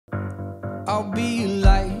I'll be your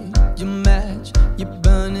light, your match, your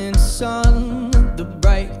burning sun, the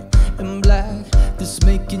bright and black that's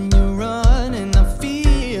making you run. And I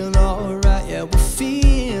feel alright, yeah, we'll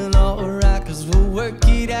feel alright, 'cause we'll work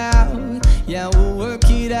it out, yeah, we'll work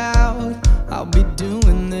it out. I'll be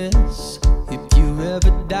doing this if you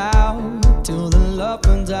ever doubt, till the love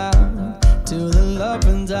runs out, till the love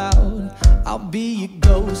runs out. I'll be your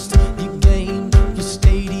ghost, your game, your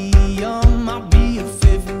stadium. I'll be your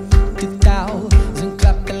 50,000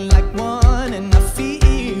 clapping like one. And I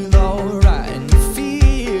feel alright, and you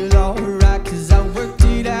feel alright, 'cause I worked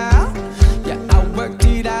it out, yeah, I worked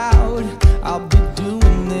it out. I'll be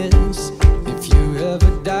doing this if you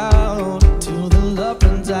ever doubt, till the love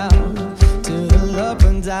runs out, till the love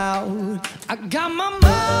runs out. I got my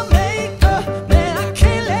mind made up, man, I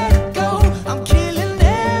can't let it go. I'm killing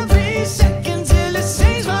every second till it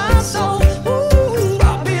saves my soul. Ooh,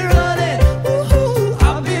 I'll be running, ooh,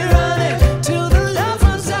 I'll be running till the love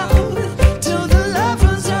runs out, till the love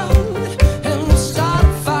runs out. And we'll start a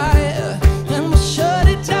fire and we'll shut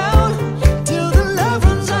it down till the love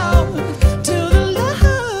runs out, till the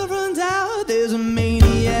love runs out. There's a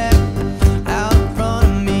maniac out in front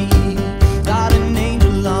of me, got an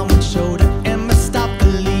angel on one shoulder and messed up the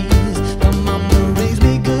leaves. But mama raised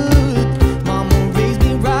me good, mama raised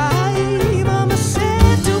me right. Mama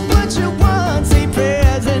said to put your one, say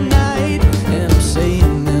prayers at night. And I'm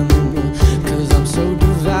saying them 'cause I'm so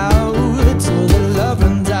devout, till the love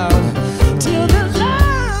runs out, till the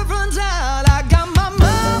love runs out. I got my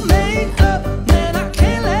mind made up, man, I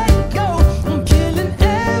can't let it go. I'm killing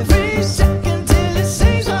every second till it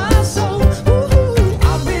saves my soul. Ooh,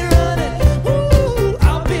 I'll be running, ooh,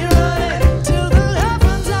 I'll be running till the love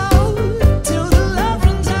runs out, till the love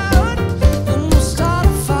runs out. And we'll start a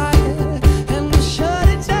fire and we'll shut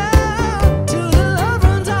it down till the love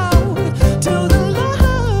runs out, till the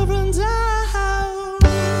love runs out.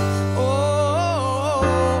 Oh,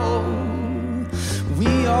 we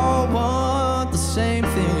all want the same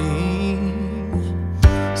thing.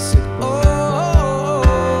 Say,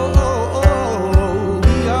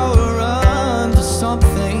 we all run for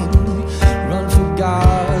something. Run for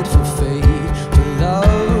God, for faith, for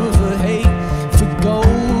love, for hate, for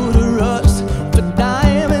gold or rust, for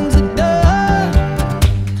diamonds or dust.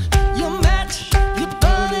 Your match, your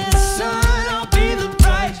burning sun. I'll be the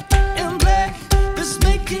bright and black that's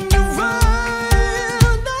making you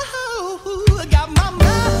run. Oh, I got my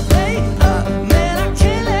mind made up, man, I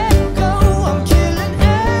can't let it go. I'm killing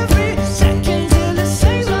every second till it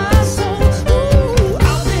saves my soul. Ooh,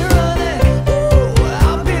 I'll be running, ooh,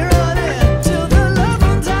 I'll be running till the love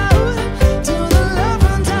runs out, till the love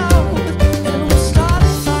runs out. And we'll start a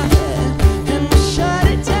fire and we'll shut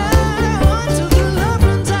it down till the love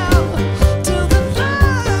runs out, till the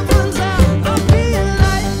love runs out. I'll be your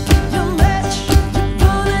light, your match, your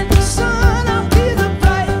burning sun. I'll be the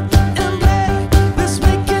bright and black that's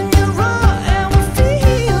making you run. And we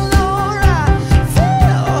feel alright,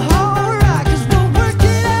 'cause we'll work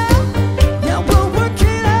it out, yeah, we'll work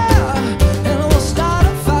it out. And we'll start a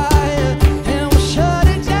fire and we'll shut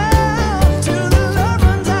it down till the love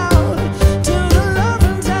runs out, till the love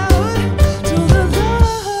runs out, till the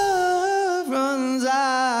love runs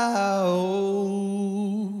out.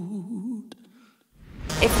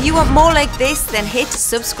 If you want more like this, then hit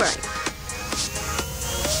subscribe.